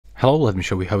Hello, let me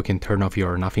show you how you can turn off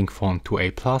your Nothing phone to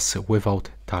A+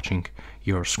 without touching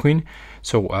your screen.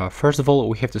 So first of all,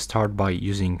 we have to start by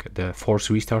using the force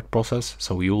restart process.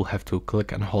 So you will have to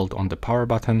click and hold on the power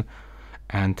button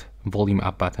and volume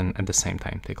up button at the same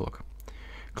time. Take a look.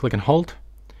 Click and hold,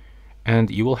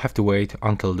 and you will have to wait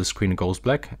until the screen goes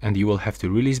black, and you will have to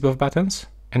release both buttons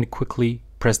and quickly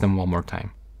press them one more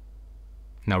time.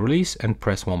 Now release and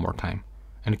press one more time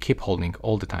and keep holding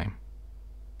all the time.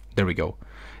 There we go.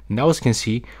 Now, as you can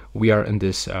see, we are in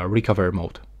this recover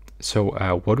mode. So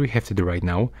what we have to do right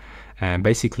now,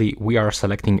 basically we are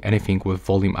selecting anything with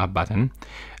volume up button,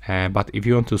 but if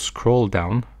you want to scroll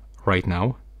down right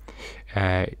now,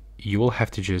 you will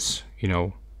have to just,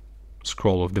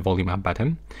 scroll with the volume up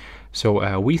button.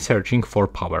 So we're searching for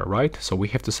power, right? So we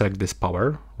have to select this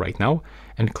power right now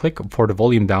and click for the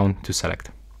volume down to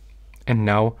select. And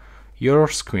now your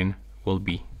screen will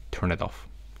be turned off.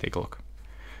 Take a look.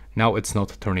 Now it's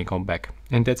not turning on back,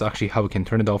 and that's actually how you can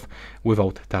turn it off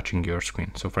without touching your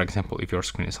screen. So for example, if your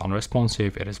screen is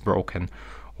unresponsive, it is broken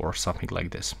or something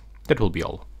like this. That will be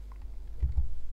all.